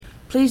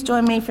Please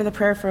join me for the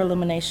prayer for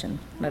illumination.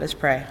 Let us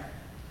pray.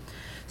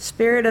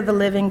 Spirit of the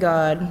living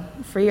God,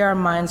 free our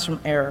minds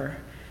from error.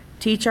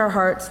 Teach our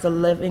hearts the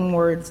living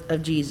words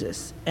of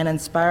Jesus, and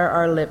inspire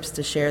our lips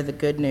to share the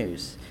good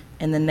news.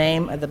 In the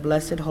name of the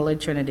blessed Holy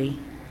Trinity,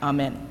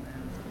 amen.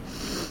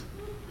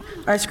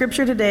 Our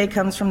scripture today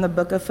comes from the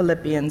book of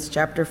Philippians,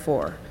 chapter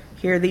 4.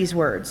 Hear these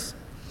words.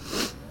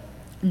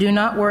 Do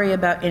not worry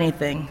about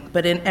anything,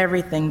 but in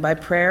everything, by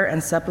prayer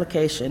and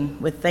supplication,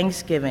 with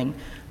thanksgiving,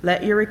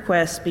 let your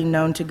requests be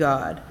known to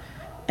God.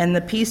 And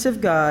the peace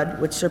of God,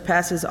 which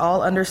surpasses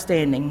all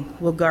understanding,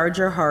 will guard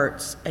your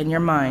hearts and your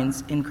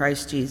minds in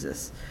Christ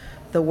Jesus.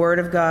 The word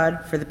of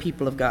God for the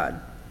people of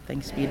God.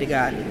 Thanks be to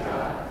God.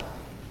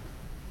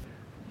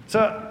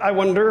 So I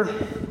wonder,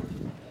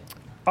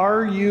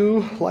 are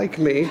you like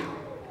me?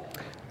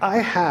 I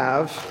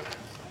have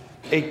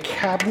a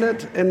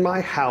cabinet in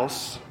my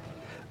house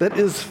that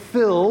is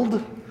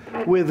filled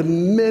with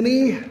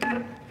many,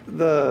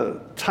 the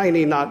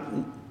tiny, not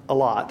a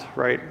lot,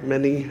 right?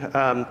 Many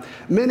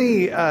DV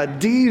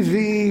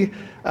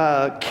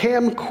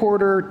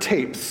camcorder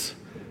tapes.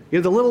 You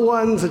know, the little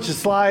ones that you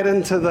slide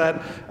into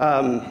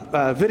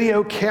that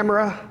video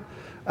camera.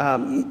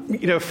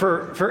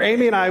 For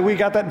Amy and I, we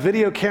got that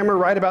video camera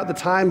right about the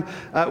time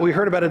we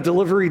heard about a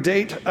delivery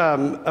date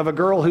of a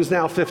girl who's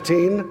now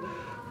 15.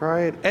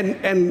 Right?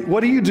 And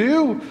what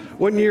do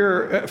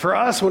when for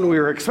us, when we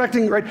were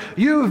expecting, right?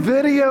 You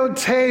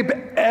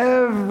videotape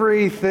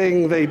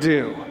everything they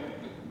do,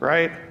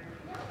 right?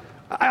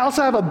 I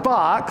also have a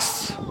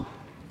box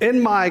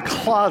in my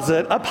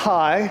closet up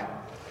high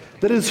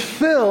that is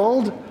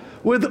filled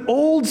with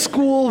old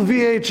school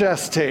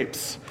VHS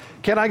tapes.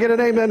 Can I get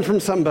an amen from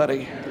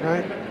somebody,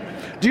 right?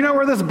 Do you know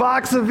where this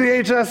box of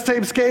VHS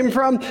tapes came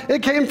from?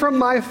 It came from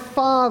my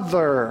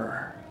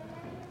father.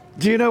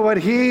 Do you know what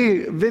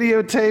he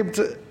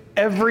videotaped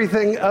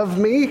everything of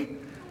me?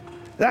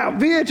 Now,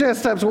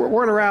 VHS tapes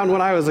weren't around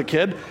when I was a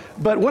kid,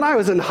 but when I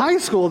was in high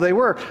school, they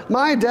were.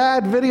 My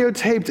dad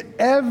videotaped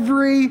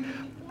every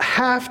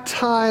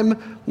halftime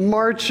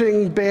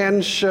marching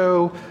band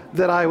show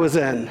that I was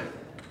in.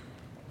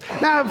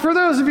 Now, for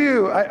those of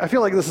you, I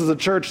feel like this is a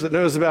church that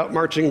knows about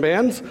marching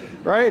bands,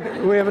 right?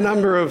 We have a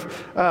number of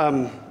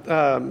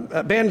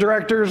band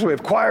directors, we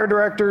have choir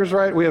directors,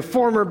 right? We have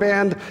former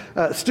band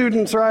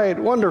students, right?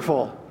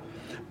 Wonderful.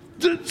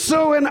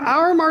 So in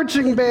our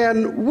marching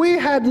band, we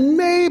had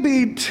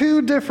maybe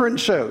 2 different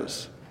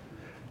shows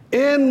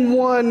in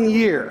 1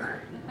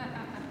 year.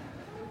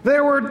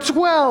 There were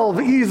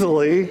 12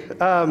 easily,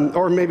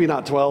 or maybe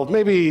not 12,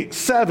 maybe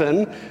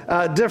 7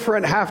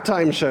 different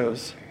halftime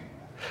shows.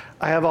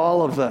 I have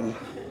all of them.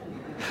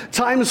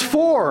 Times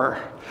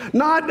 4.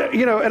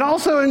 And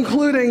also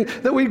including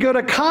that we'd go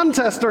to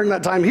contests during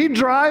that time. He'd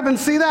drive and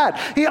see that.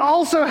 He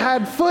also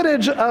had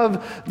footage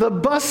of the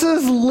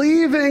buses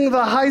leaving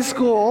the high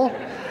school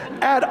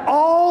at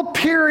all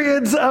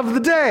periods of the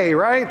day,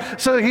 right?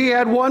 So he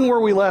had one where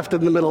we left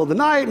in the middle of the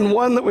night, and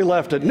one that we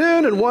left at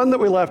noon, and one that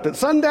we left at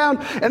sundown,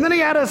 and then he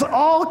had us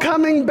all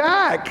coming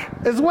back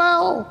as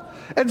well.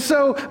 And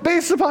so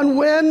based upon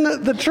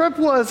when the trip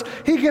was,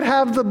 he could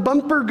have the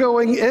bumper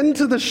going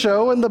into the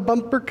show and the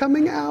bumper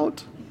coming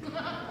out.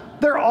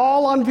 They're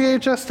all on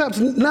VHS tapes.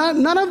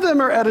 None of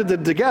them are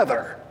edited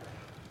together.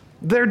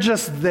 They're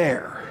just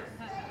there.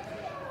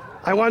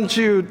 I want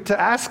you to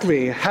ask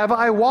me, have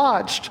I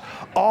watched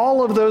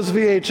all of those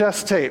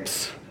VHS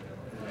tapes?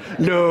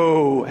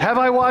 No. Have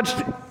I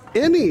watched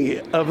any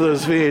of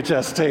those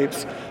VHS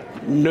tapes?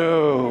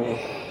 No.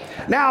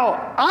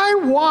 Now, I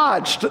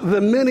watched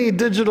the mini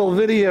digital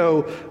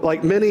video,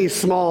 like mini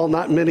small,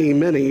 not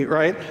mini,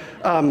 right,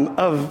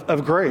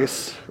 of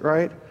Grace,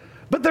 right?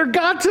 But there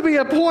got to be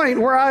a point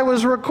where I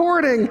was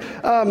recording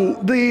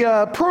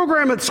the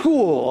program at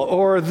school,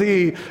 or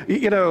the,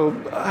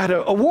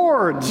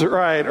 awards,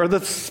 right, or the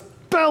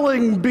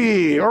spelling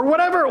bee, or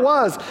whatever it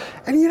was.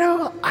 And,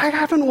 I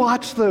haven't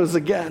watched those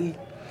again.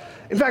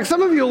 In fact,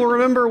 some of you will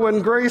remember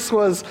when Grace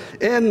was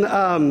in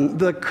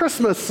the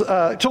Christmas,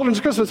 children's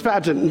Christmas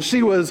pageant, and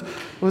she was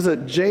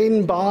it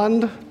Jane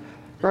Bond,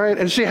 right?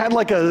 And she had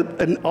like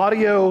an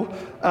audio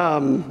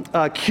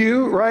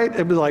cue, right?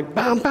 It was like,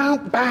 bow, bow,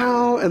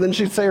 bow, and then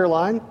she'd say her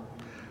line.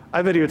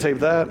 I videotaped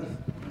that.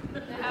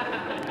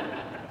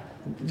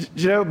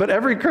 But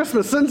every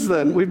Christmas since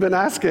then, we've been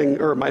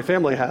asking, or my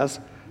family has,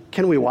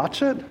 can we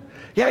watch it?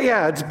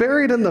 Yeah, it's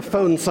buried in the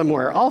phone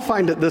somewhere. I'll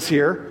find it this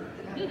year.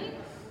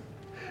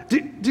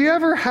 Do you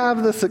ever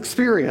have this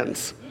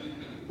experience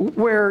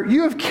where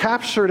you have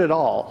captured it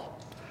all,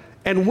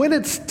 and when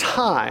it's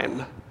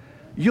time,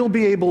 you'll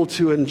be able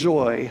to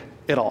enjoy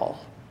it all?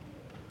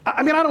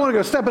 I mean, I don't want to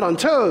go stepping on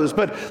toes,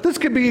 but this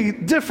could be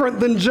different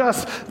than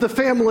just the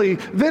family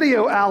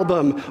video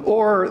album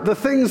or the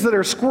things that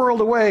are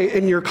squirreled away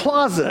in your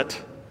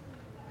closet.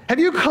 Have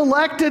you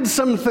collected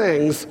some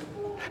things,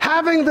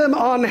 having them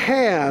on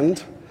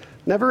hand,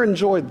 never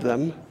enjoyed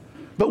them,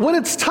 but when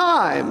it's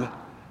time,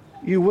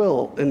 you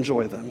will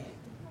enjoy them?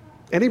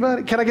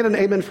 Anybody? Can I get an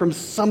amen from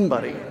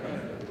somebody?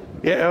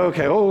 Yeah,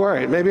 okay, all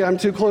right. Maybe I'm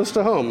too close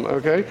to home,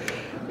 okay?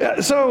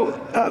 So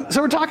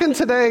we're talking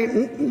today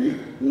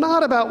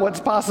not about what's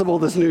possible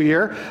this new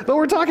year, but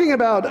we're talking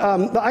about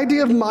the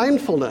idea of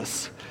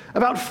mindfulness,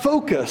 about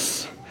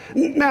focus.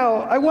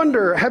 Now, I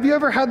wonder, have you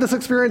ever had this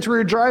experience where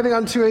you're driving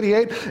on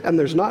 288 and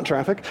there's not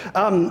traffic?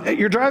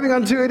 You're driving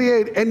on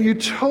 288 and you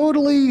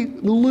totally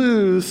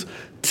lose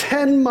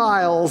 10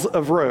 miles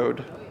of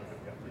road.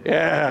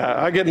 Yeah,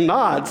 I get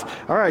nods.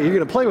 All right, you're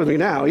going to play with me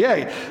now.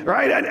 Yay.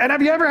 Right? And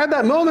have you ever had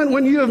that moment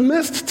when you have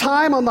missed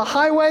time on the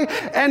highway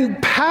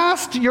and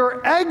passed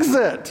your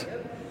exit?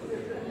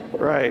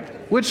 Right.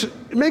 Which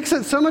makes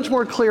it so much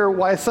more clear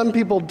why some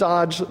people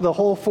dodge the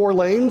whole 4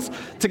 lanes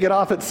to get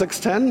off at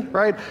 610,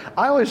 right?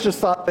 I always just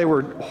thought they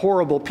were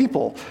horrible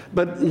people,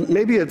 but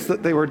maybe it's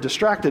that they were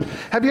distracted.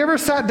 Have you ever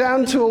sat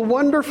down to a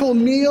wonderful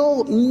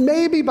meal,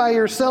 maybe by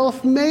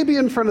yourself, maybe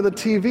in front of the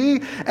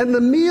TV, and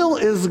the meal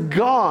is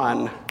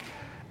gone,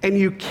 and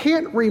you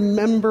can't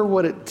remember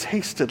what it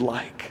tasted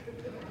like?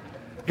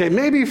 Okay,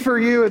 maybe for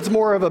you it's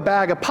more of a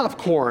bag of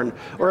popcorn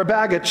or a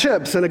bag of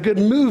chips and a good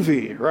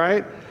movie,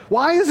 right?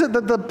 Why is it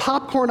that the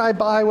popcorn I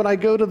buy when I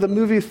go to the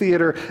movie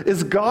theater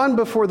is gone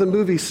before the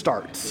movie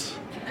starts?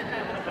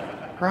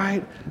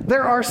 Right?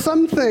 There are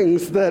some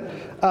things that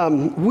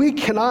we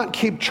cannot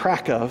keep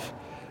track of.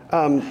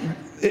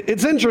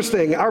 It's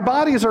interesting. Our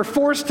bodies are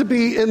forced to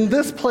be in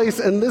this place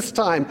and this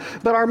time,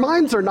 but our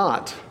minds are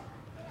not.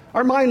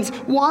 Our minds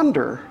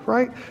wander,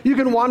 right? You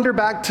can wander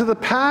back to the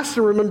past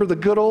and remember the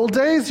good old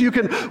days. You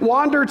can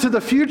wander to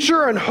the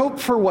future and hope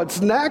for what's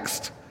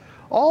next,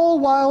 all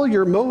while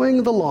you're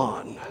mowing the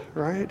lawn,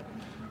 right?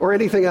 Or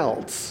anything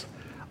else.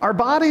 Our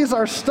bodies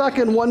are stuck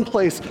in one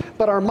place,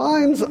 but our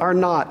minds are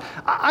not.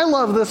 I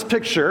love this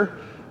picture.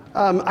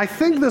 I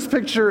think this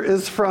picture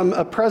is from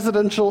a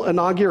presidential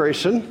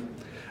inauguration.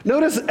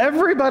 Notice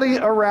everybody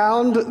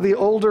around the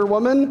older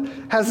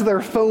woman has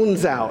their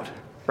phones out,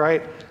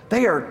 right?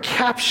 They are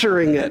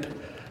capturing it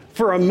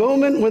for a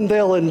moment when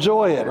they'll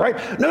enjoy it,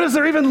 right? Notice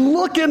they're even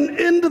looking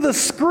into the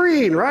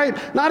screen, right?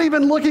 Not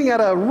even looking at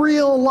a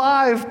real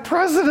live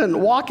president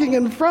walking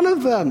in front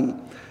of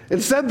them.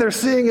 Instead, they're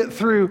seeing it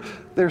through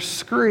their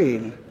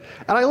screen.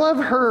 And I love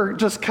her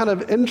just kind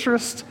of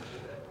interest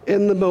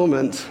in the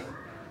moment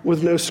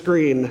with no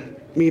screen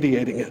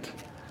mediating it.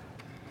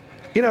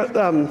 You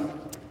know,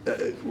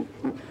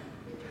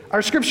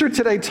 our scripture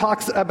today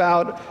talks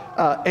about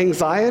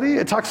anxiety,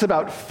 it talks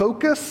about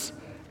focus,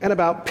 and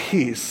about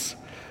peace.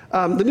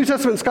 The New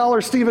Testament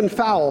scholar Stephen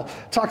Fowle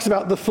talks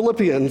about the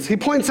Philippians. He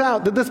points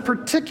out that this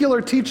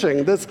particular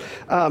teaching, this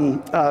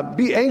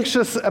be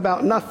anxious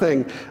about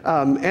nothing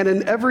and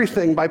in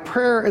everything by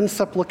prayer and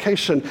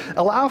supplication,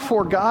 allow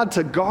for God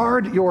to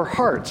guard your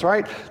hearts,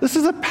 right? This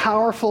is a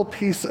powerful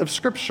piece of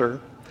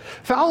scripture.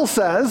 Fowle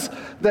says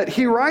that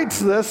he writes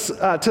this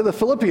to the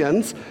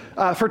Philippians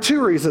for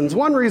 2 reasons.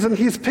 One reason,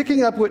 he's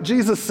picking up what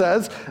Jesus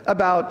says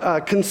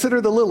about consider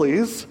the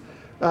lilies.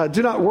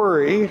 Do not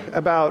worry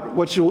about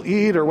what you will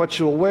eat or what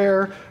you will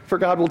wear, for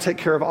God will take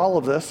care of all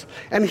of this.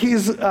 And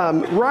he's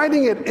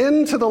writing it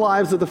into the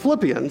lives of the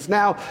Philippians.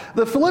 Now,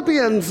 the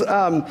Philippians,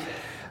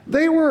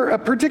 they were a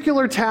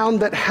particular town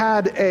that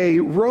had a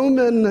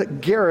Roman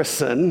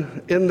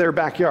garrison in their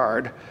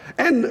backyard.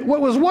 And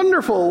what was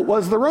wonderful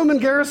was the Roman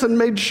garrison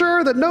made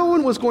sure that no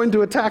one was going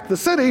to attack the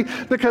city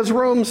because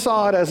Rome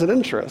saw it as an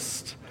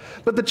interest.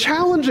 But the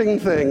challenging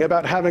thing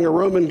about having a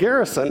Roman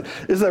garrison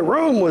is that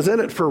Rome was in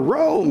it for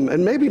Rome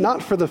and maybe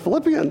not for the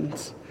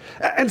Philippians.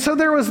 And so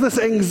there was this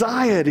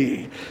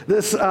anxiety,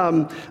 this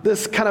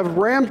kind of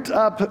ramped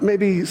up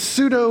maybe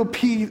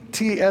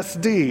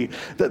pseudo-PTSD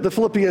that the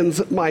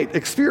Philippians might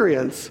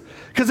experience.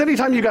 Because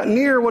anytime you got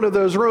near one of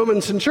those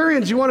Roman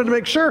centurions, you wanted to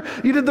make sure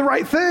you did the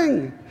right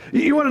thing.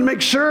 You wanted to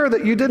make sure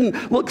that you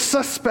didn't look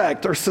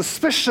suspect or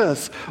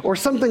suspicious or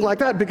something like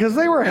that because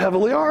they were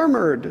heavily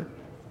armored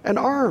and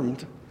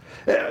armed.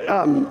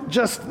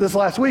 Just this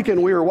last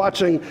weekend, we were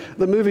watching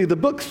the movie The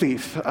Book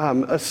Thief,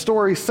 a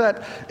story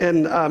set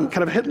in kind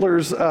of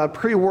Hitler's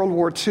pre-World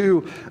War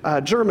II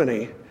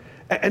Germany.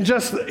 And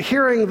just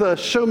hearing the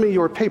show me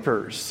your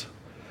papers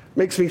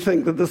makes me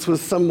think that this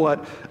was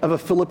somewhat of a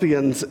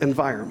Philippians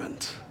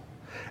environment.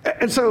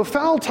 And so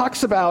Fowle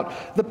talks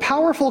about the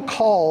powerful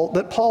call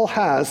that Paul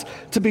has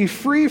to be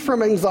free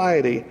from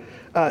anxiety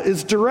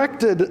is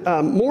directed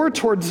more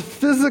towards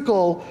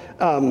physical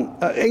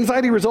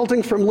anxiety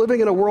resulting from living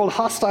in a world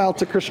hostile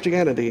to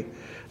Christianity.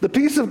 The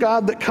peace of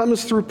God that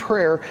comes through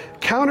prayer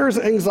counters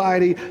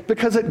anxiety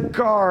because it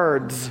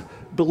guards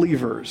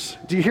believers.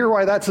 Do you hear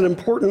why that's an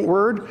important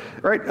word?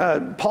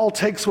 Right? Paul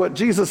takes what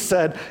Jesus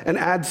said and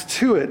adds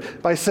to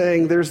it by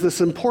saying there's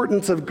this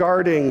importance of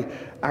guarding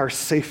our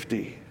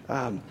safety.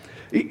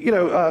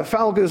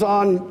 Fowle goes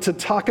on to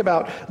talk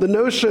about the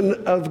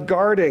notion of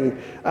guarding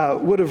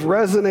would have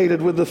resonated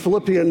with the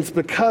Philippians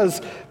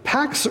because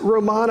Pax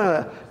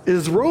Romana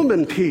is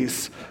Roman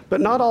peace,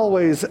 but not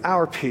always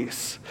our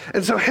peace.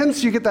 And so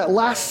hence you get that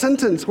last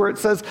sentence where it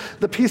says,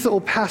 the peace that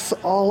will pass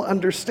all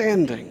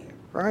understanding,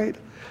 right?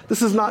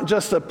 This is not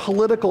just a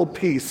political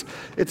peace,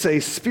 it's a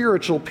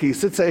spiritual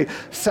peace, it's a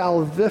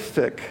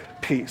salvific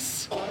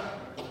peace.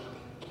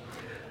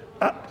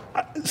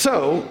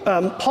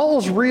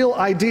 Paul's real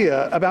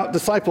idea about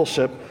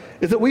discipleship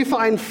is that we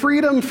find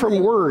freedom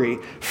from worry,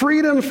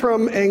 freedom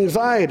from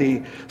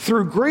anxiety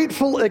through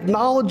grateful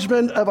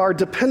acknowledgement of our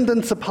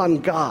dependence upon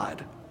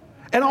God,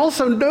 and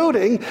also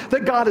noting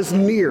that God is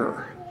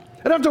near.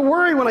 I don't have to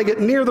worry when I get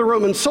near the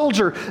Roman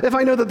soldier if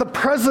I know that the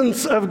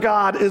presence of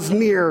God is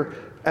near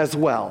as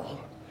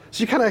well.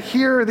 So you kind of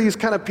hear these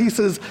kind of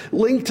pieces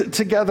linked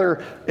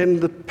together in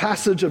the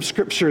passage of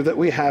Scripture that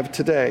we have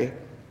today.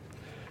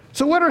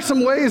 So what are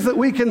some ways that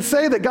we can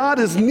say that God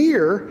is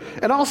near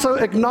and also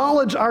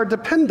acknowledge our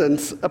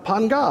dependence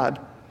upon God?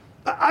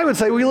 I would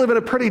say we live in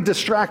a pretty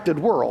distracted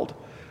world.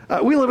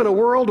 We live in a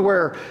world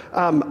where,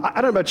 I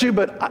don't know about you,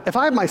 but if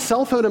I have my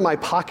cell phone in my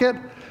pocket,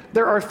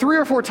 there are 3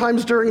 or 4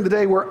 times during the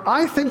day where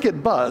I think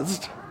it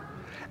buzzed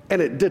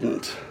and it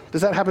didn't.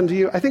 Does that happen to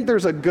you? I think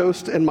there's a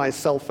ghost in my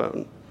cell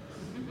phone.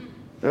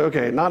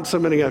 Okay, not so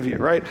many of you,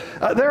 right?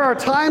 There are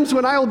times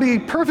when I will be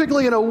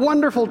perfectly in a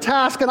wonderful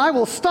task and I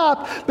will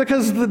stop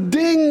because the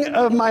ding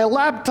of my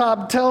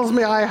laptop tells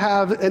me I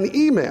have an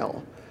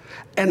email.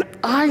 And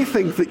I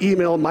think the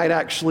email might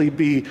actually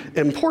be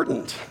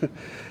important,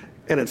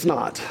 and it's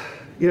not.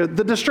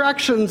 The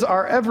distractions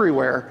are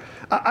everywhere.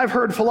 I've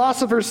heard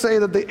philosophers say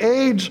that the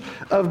age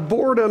of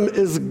boredom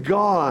is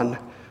gone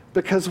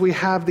because we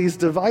have these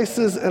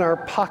devices in our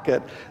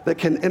pocket that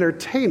can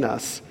entertain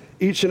us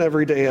each and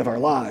every day of our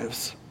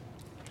lives.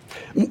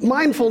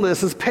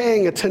 Mindfulness is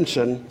paying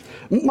attention.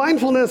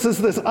 Mindfulness is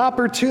this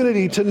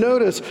opportunity to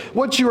notice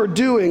what you are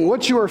doing,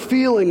 what you are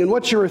feeling, and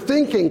what you are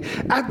thinking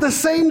at the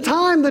same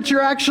time that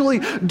you're actually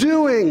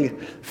doing,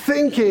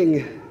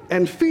 thinking,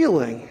 and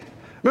feeling.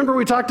 Remember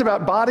we talked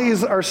about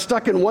bodies are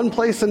stuck in one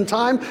place in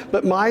time,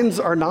 but minds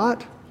are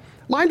not?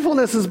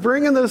 Mindfulness is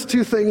bringing those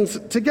two things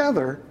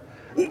together.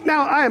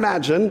 Now, I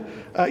imagine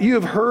you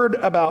have heard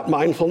about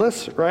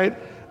mindfulness, right?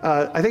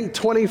 I think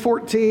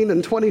 2014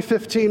 and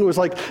 2015 was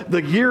like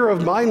the year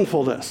of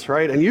mindfulness,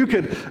 right? And you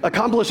could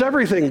accomplish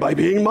everything by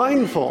being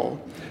mindful.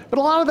 But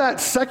a lot of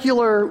that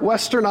secular,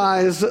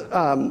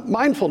 westernized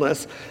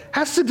mindfulness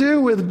has to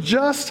do with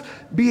just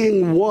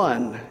being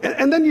one.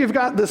 And then you've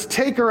got this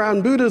take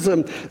around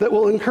Buddhism that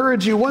will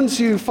encourage you,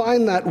 once you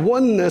find that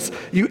oneness,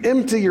 you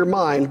empty your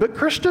mind. But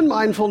Christian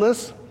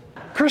mindfulness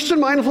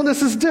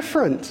is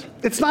different.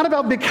 It's not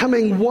about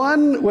becoming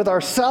one with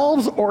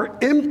ourselves or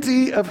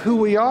empty of who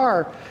we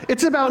are.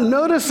 It's about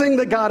noticing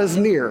that God is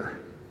near.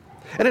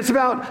 And it's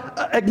about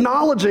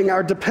acknowledging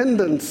our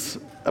dependence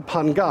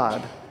upon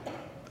God.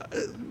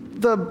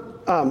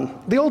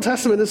 The Old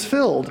Testament is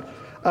filled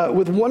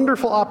with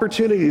wonderful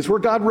opportunities where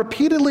God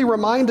repeatedly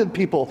reminded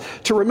people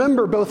to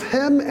remember both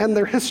Him and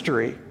their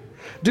history.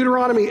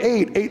 Deuteronomy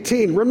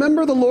 8:18,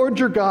 remember the Lord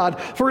your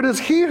God, for it is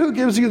He who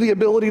gives you the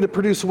ability to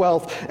produce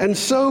wealth and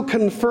so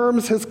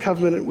confirms His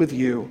covenant with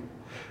you.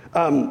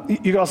 You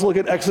can also look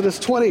at Exodus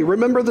 20,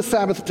 remember the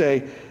Sabbath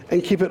day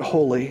and keep it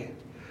holy.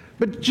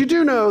 But you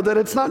do know that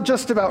it's not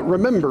just about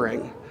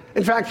remembering.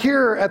 In fact,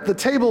 here at the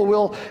table,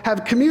 we'll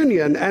have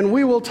communion, and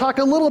we will talk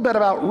a little bit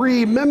about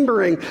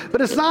remembering,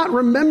 but it's not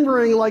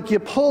remembering like you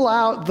pull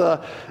out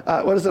the,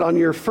 on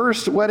your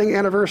first wedding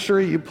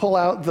anniversary, you pull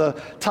out the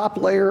top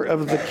layer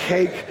of the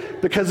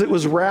cake because it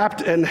was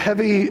wrapped in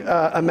heavy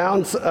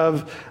amounts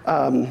of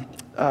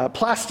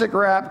plastic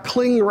wrap,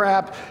 cling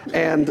wrap,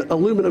 and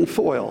aluminum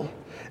foil.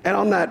 And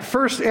on that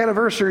first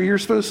anniversary, you're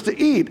supposed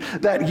to eat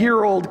that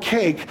year-old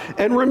cake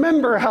and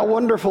remember how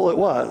wonderful it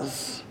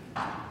was.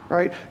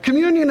 Right?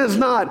 Communion is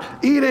not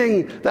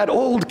eating that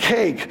old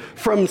cake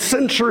from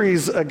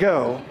centuries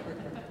ago.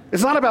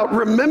 It's not about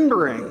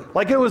remembering,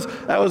 like that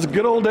was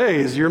good old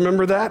days. You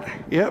remember that?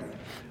 Yep.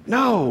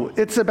 No,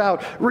 it's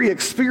about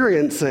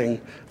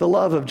re-experiencing the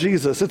love of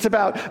Jesus. It's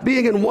about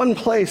being in one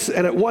place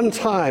and at one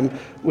time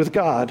with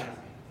God.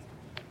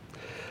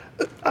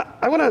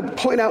 I want to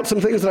point out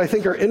some things that I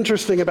think are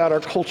interesting about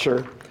our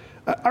culture.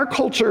 Our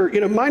culture,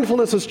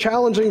 mindfulness is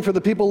challenging for the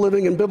people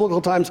living in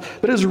biblical times,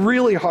 but it is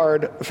really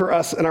hard for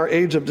us in our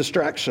age of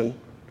distraction.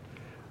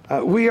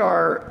 We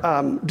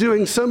are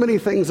doing so many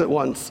things at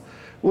once.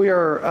 We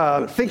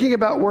are thinking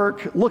about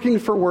work, looking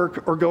for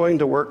work, or going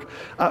to work.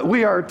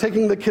 We are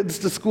taking the kids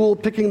to school,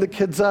 picking the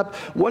kids up,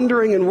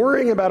 wondering and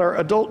worrying about our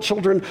adult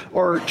children,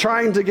 or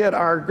trying to get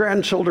our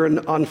grandchildren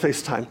on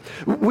FaceTime.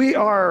 We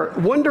are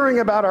wondering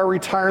about our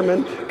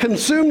retirement,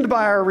 consumed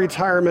by our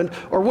retirement,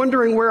 or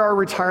wondering where our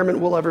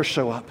retirement will ever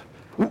show up.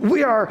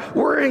 We are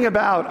worrying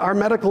about our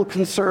medical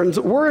concerns,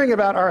 worrying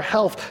about our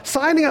health,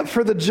 signing up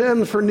for the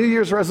gym for New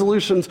Year's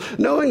resolutions,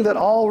 knowing that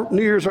all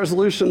New Year's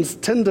resolutions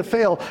tend to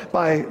fail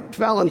by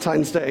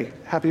Valentine's Day.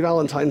 Happy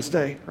Valentine's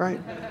Day, right?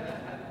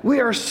 We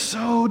are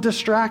so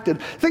distracted.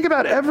 Think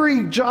about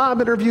every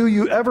job interview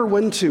you ever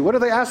went to. What do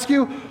they ask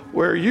you?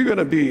 Where are you going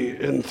to be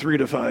in 3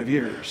 to 5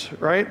 years,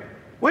 right?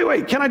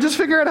 Wait, can I just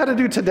figure out how to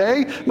do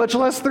today, much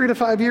less 3 to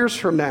 5 years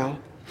from now?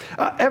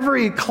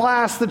 Every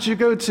class that you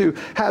go to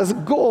has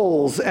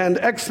goals and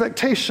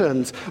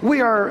expectations.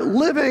 We are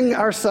living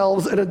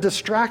ourselves in a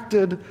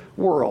distracted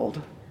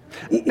world.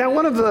 Now,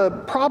 one of the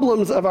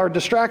problems of our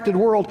distracted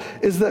world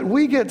is that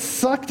we get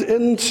sucked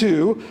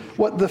into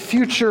what the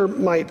future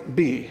might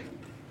be.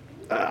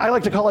 I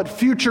like to call it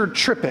future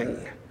tripping.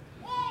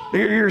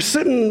 You're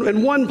sitting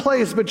in one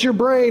place, but your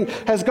brain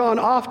has gone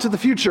off to the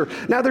future.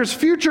 Now, there's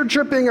future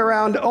tripping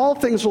around all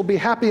things will be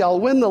happy,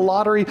 I'll win the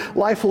lottery,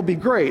 life will be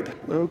great.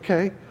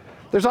 Okay.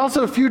 There's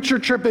also future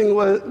tripping,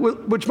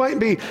 which might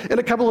be, in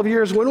a couple of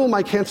years, when will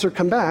my cancer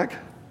come back?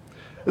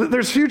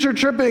 There's future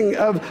tripping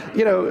of,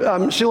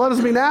 she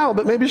loves me now,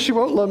 but maybe she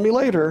won't love me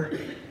later.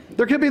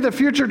 There could be the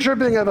future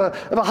tripping of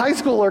a high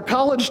school or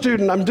college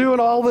student. I'm doing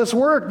all this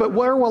work, but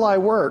where will I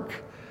work?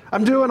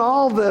 I'm doing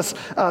all this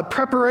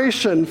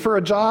preparation for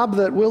a job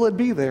that will it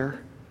be there?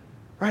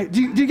 Right?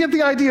 Do you get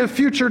the idea of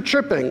future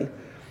tripping?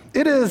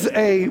 It is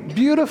a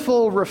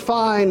beautiful,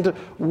 refined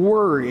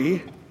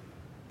worry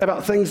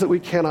about things that we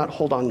cannot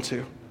hold on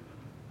to.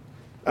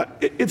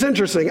 It's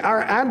interesting.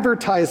 Our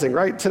advertising,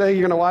 right? Today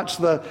you're going to watch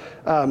the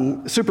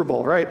Super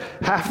Bowl, right?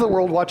 Half the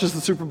world watches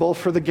the Super Bowl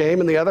for the game,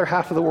 and the other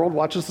half of the world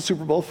watches the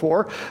Super Bowl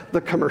for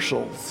the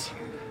commercials.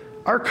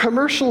 Our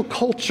commercial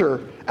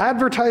culture,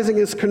 advertising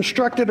is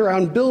constructed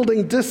around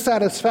building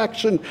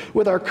dissatisfaction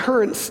with our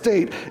current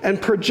state and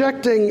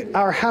projecting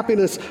our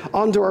happiness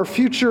onto our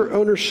future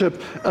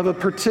ownership of a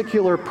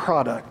particular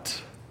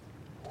product.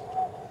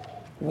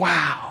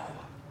 Wow,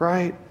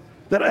 right?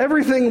 That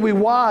everything we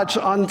watch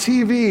on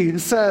TV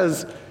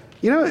says,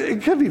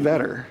 it could be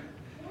better.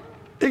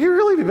 It could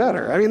really be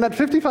better. I mean, that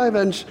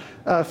 55-inch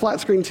flat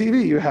screen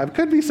TV you have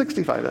could be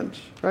 65-inch,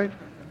 right?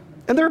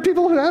 And there are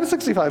people who have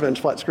 65-inch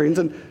flat screens,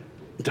 and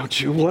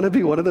don't you want to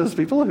be one of those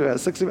people who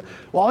has 65?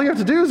 Well, all you have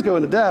to do is go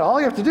into debt. All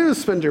you have to do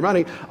is spend your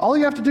money. All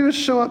you have to do is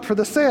show up for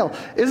the sale.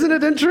 Isn't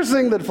it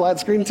interesting that flat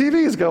screen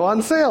TVs go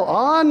on sale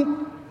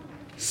on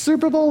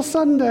Super Bowl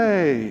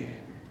Sunday?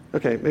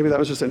 Okay, maybe that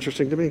was just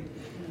interesting to me.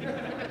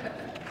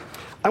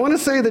 I want to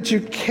say that you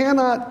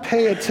cannot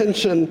pay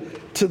attention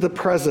to the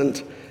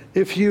present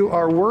if you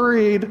are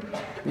worried,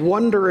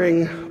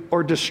 wondering,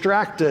 or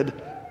distracted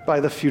by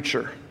the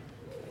future.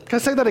 Can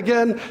I say that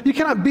again? You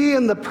cannot be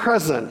in the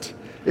present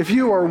if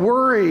you are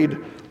worried,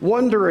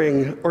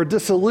 wondering, or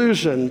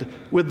disillusioned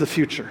with the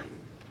future.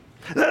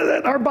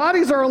 Our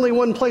bodies are only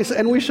one place,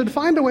 and we should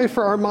find a way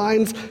for our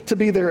minds to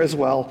be there as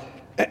well.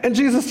 And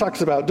Jesus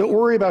talks about, don't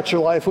worry about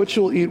your life, what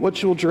you'll eat,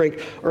 what you'll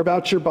drink, or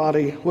about your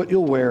body, what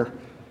you'll wear.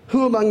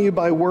 Who among you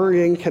by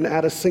worrying can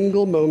add a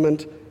single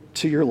moment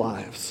to your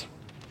lives?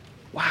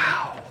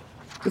 Wow.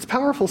 It's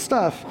powerful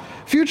stuff.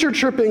 Future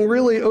tripping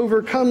really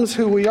overcomes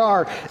who we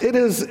are. It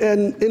is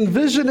an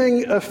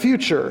envisioning a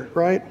future,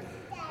 right?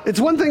 It's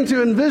one thing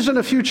to envision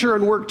a future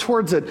and work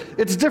towards it.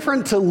 It's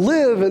different to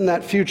live in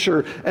that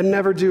future and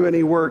never do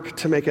any work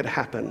to make it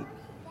happen.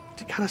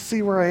 Do you kind of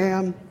see where I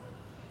am?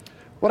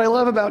 What I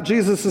love about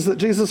Jesus is that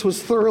Jesus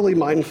was thoroughly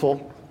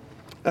mindful.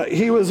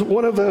 He was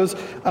one of those,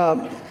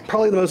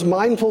 probably the most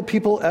mindful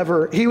people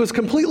ever. He was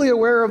completely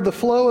aware of the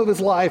flow of his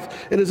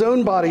life in his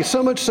own body,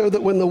 so much so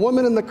that when the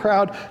woman in the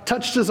crowd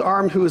touched his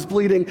arm who was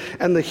bleeding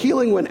and the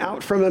healing went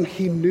out from him,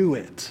 he knew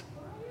it.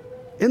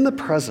 In the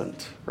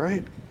present,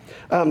 right?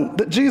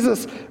 That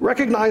Jesus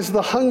recognized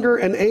the hunger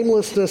and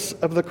aimlessness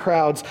of the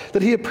crowds,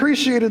 that he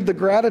appreciated the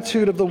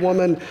gratitude of the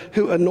woman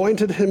who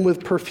anointed him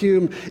with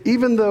perfume,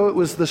 even though it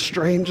was the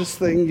strangest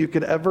thing you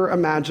could ever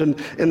imagine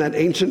in that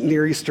ancient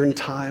Near Eastern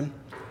time.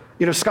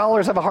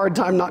 Scholars have a hard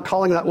time not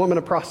calling that woman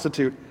a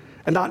prostitute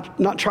and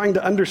not trying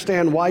to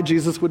understand why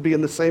Jesus would be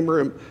in the same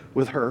room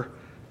with her.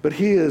 But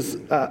he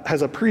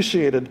has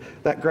appreciated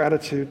that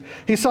gratitude.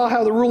 He saw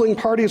how the ruling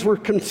parties were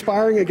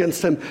conspiring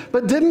against him,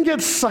 but didn't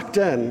get sucked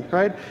in,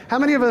 right? How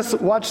many of us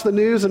watch the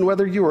news, and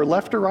whether you are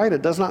left or right,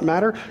 it does not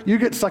matter. You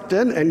get sucked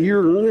in and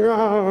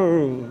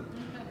you're,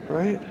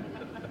 right?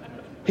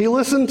 He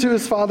listened to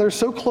his Father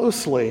so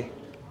closely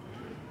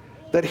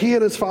that he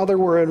and his Father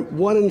were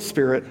one in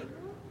spirit,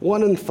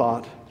 one in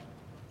thought,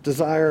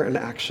 desire, and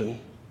action.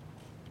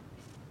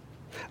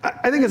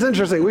 I think it's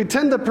interesting. We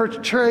tend to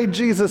portray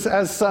Jesus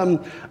as some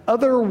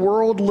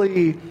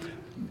otherworldly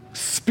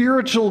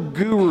spiritual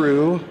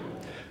guru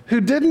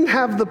who didn't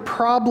have the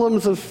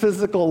problems of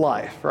physical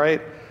life,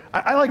 right?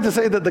 I like to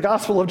say that the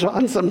Gospel of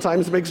John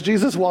sometimes makes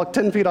Jesus walk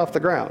 10 feet off the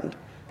ground,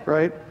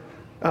 right?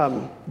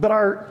 But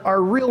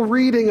our real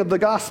reading of the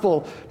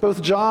Gospel,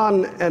 both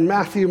John and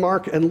Matthew,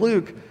 Mark, and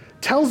Luke,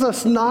 tells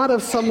us not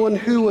of someone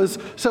who was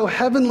so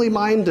heavenly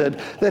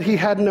minded that he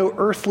had no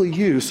earthly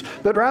use,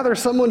 but rather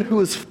someone who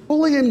was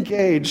fully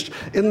engaged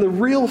in the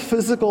real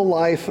physical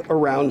life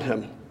around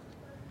him.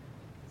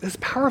 It's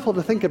powerful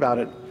to think about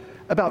it,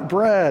 about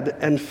bread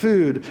and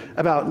food,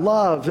 about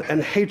love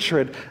and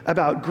hatred,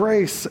 about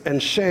grace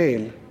and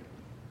shame.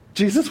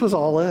 Jesus was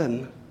all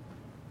in.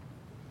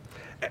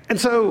 And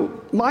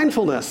so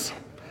mindfulness,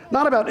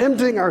 not about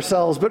emptying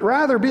ourselves, but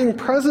rather being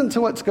present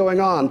to what's going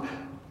on.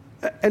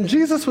 And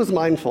Jesus was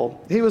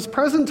mindful. He was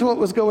present to what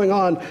was going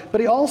on,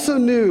 but he also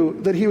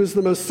knew that he was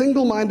the most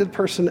single-minded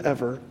person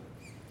ever.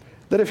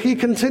 That if he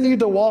continued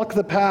to walk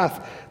the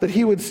path, that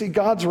he would see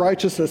God's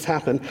righteousness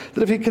happen.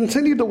 That if he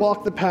continued to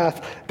walk the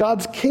path,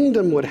 God's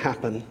kingdom would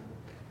happen.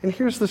 And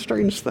here's the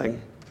strange thing.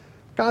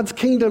 God's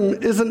kingdom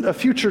isn't a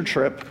future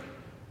trip,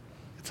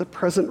 it's a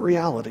present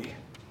reality.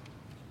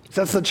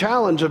 So that's the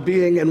challenge of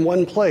being in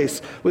one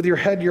place with your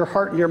head, your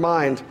heart, and your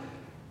mind,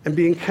 and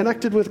being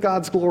connected with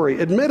God's glory,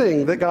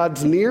 admitting that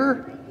God's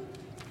near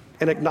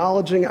and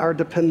acknowledging our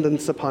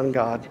dependence upon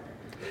God.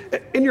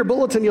 In your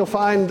bulletin, you'll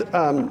find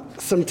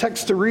some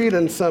text to read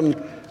and some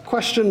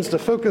questions to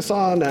focus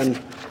on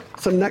and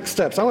some next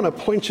steps. I want to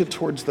point you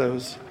towards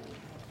those.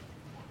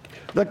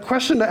 The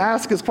question to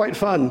ask is quite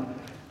fun.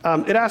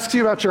 It asks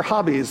you about your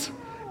hobbies.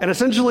 And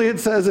essentially it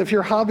says, if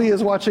your hobby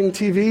is watching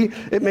TV,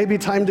 it may be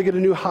time to get a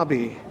new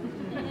hobby.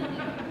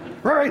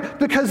 Right?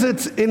 Because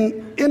it's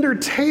in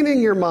entertaining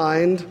your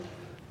mind,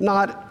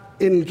 not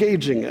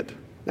engaging it.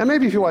 Now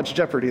maybe if you watch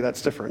Jeopardy,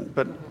 that's different,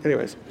 but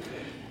anyways.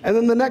 And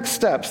then the next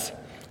steps,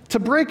 to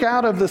break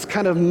out of this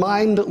kind of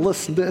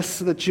mindlessness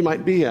that you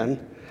might be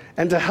in,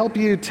 and to help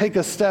you take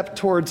a step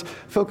towards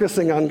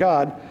focusing on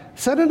God,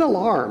 set an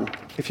alarm.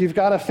 If you've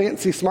got a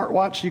fancy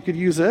smartwatch, you could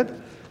use it.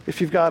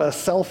 If you've got a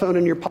cell phone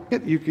in your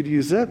pocket, you could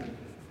use it.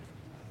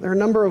 There are a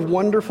number of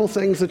wonderful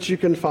things that you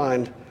can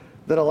find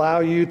that allow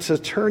you to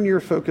turn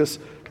your focus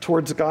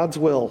towards God's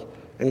will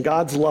and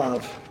God's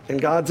love and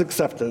God's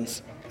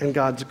acceptance and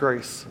God's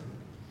grace.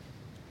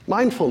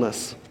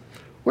 Mindfulness.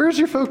 Where's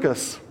your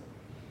focus?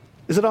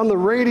 Is it on the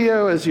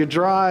radio as you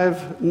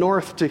drive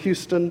north to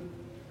Houston?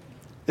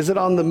 Is it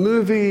on the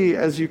movie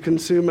as you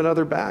consume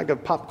another bag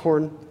of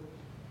popcorn?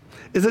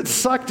 Is it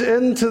sucked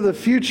into the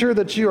future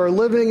that you are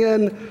living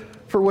in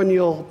for when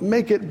you'll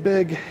make it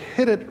big,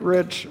 hit it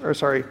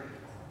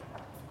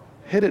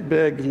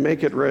big,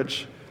 make it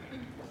rich,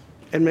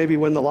 and maybe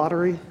win the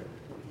lottery?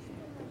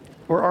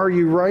 Or are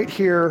you right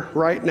here,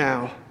 right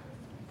now,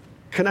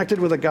 connected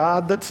with a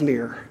God that's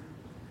near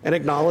and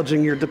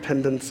acknowledging your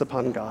dependence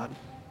upon God?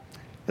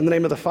 In the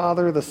name of the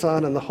Father, the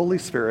Son, and the Holy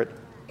Spirit,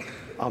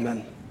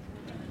 amen.